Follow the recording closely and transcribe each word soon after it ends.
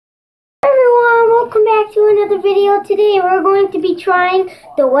back to another video. Today we're going to be trying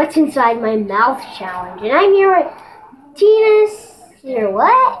the What's Inside My Mouth challenge. And I'm here with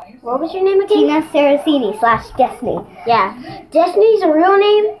what? What was your name again? Tina Saracini / Destiny. Yeah. Destiny's a real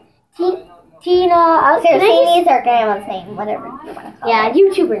name. Tina... Saracini is our grandma's name, whatever you want to call it.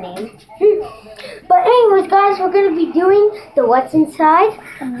 YouTuber name. But anyways, guys, we're going to be doing the What's Inside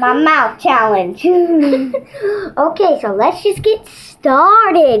My Mouth challenge. Okay, so let's just get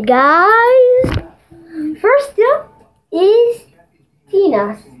started, guys. First up is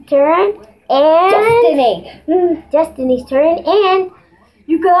Tina's turn and Destiny's turn, and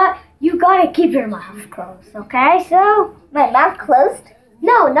you gotta keep your mouth closed, okay? So My mouth closed?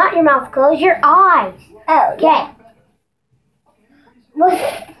 no, not your mouth closed, your eyes. Oh, Okay.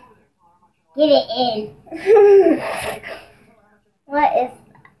 Get it in. What is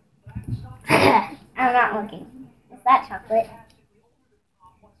that? I'm not looking. Is that chocolate?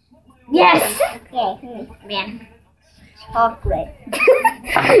 Yes. Yay. Man. Chocolate.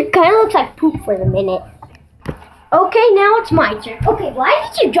 Kind of looks like poop for the minute. Okay, now it's my turn. Okay,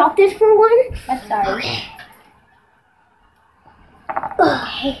 why did you drop this for one? I'm sorry.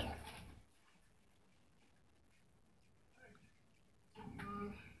 Okay.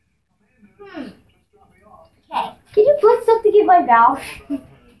 Okay. Can you put something in my mouth?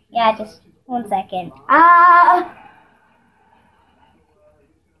 Yeah, just 1 second.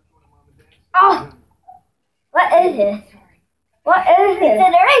 Oh, what is it? What is it? It's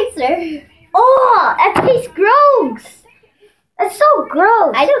an eraser. Oh, that tastes gross. That's so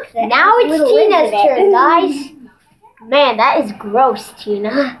gross. I don't think. Now it's Tina's turn, guys. Man, that is gross,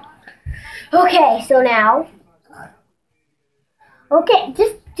 Tina. Okay, so now. Okay,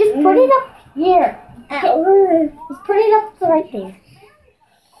 just put it up here. Okay, just put it up right there.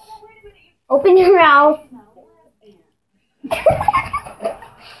 Open your mouth.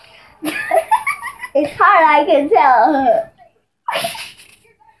 It's hard, I can tell.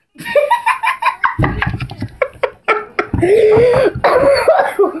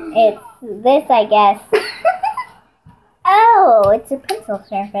 It's this, I guess. Oh, it's a pencil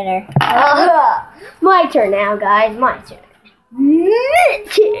sharpener. My turn now, guys. My turn.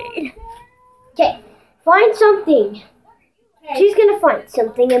 Okay, find something. She's gonna find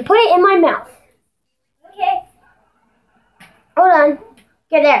something and put it in my mouth. Okay. Hold on.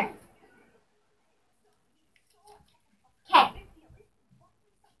 Get there. Okay.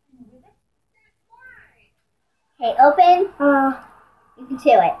 Okay, open. You can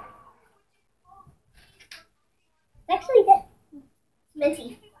chew it. It's actually good. It's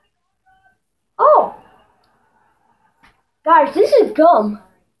minty. Oh. Guys, this is gum.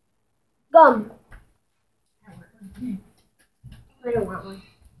 Gum. I don't want one.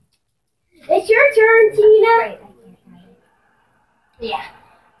 It's your turn, Tina. Yeah.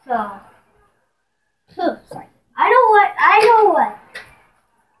 So. Sorry. I know what.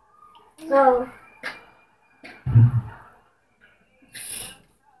 So.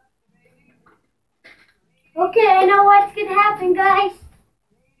 Okay, I know what's gonna happen, guys.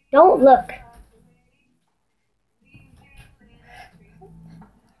 Don't look.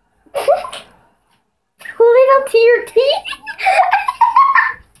 Hold it up to your teeth.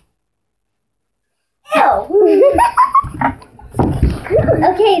 Ew.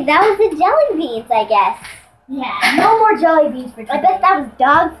 Okay, that was the jelly beans, I guess. Yeah, no more jelly beans for today. I bet that was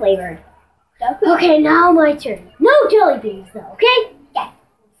dog flavored. Okay, now my turn. No jelly beans, though, okay? Yeah.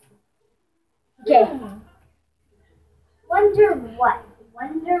 Okay. Wonder what? I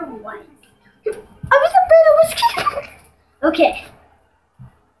was afraid it was Okay. Hey,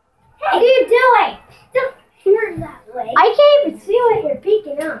 what are you doing? Don't turn that way. I can't even see what you're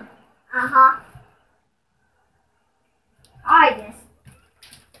peeking on. I guess.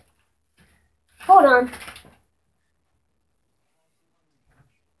 Hold on.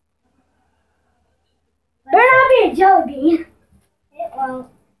 Better not be a jelly bean. It won't.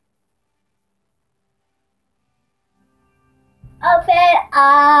 Open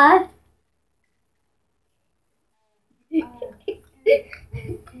up.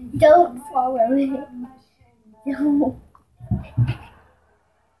 Don't swallow it. No.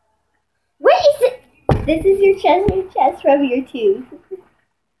 Wait, is it? This is your chest from your tooth.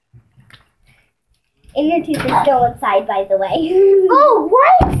 And your tooth is still inside, by the way. Oh,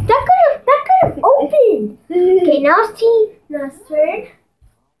 right! That could have opened. Okay, now it's Tina's turn.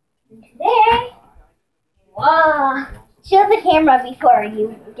 There. Wow. Show the camera before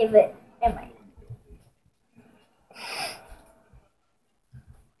you give it. Never mind.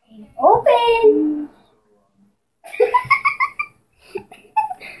 Open.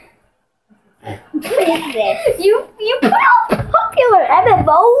 What is this? You put out popular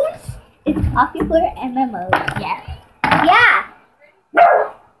MMOs? It's popular MMOs. Yeah. Yeah.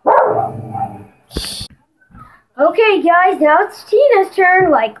 Okay, guys, now it's Tina's turn,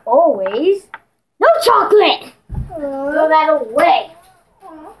 like always. No chocolate! Throw that away.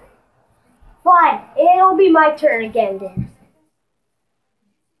 Fine, it'll be my turn again then.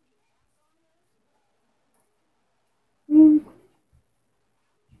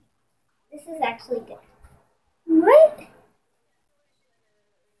 This is actually good. What?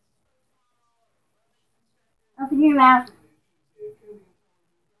 Open your mouth.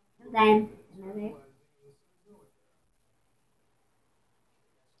 And then another.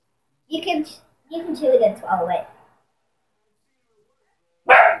 You can chew it and swallow it.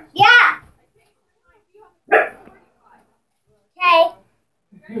 Yeah. Okay.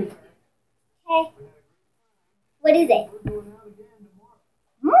 Okay. What is it?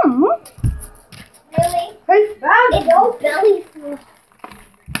 Really? It's all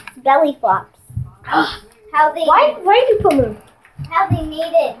belly flops. How they Why did you put them? how they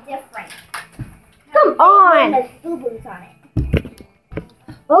made it different. Come It on! has boo-boos on it.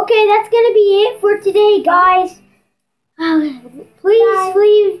 Okay, that's gonna be it for today, guys.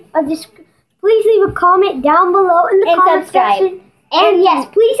 Please leave a comment down below in the And comment subscribe. section. And yes,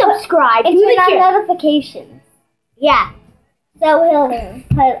 please subscribe. And Do turn the on channel. notifications. Yeah. So he'll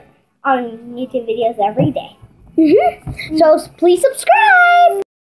put on YouTube videos every day. So please subscribe.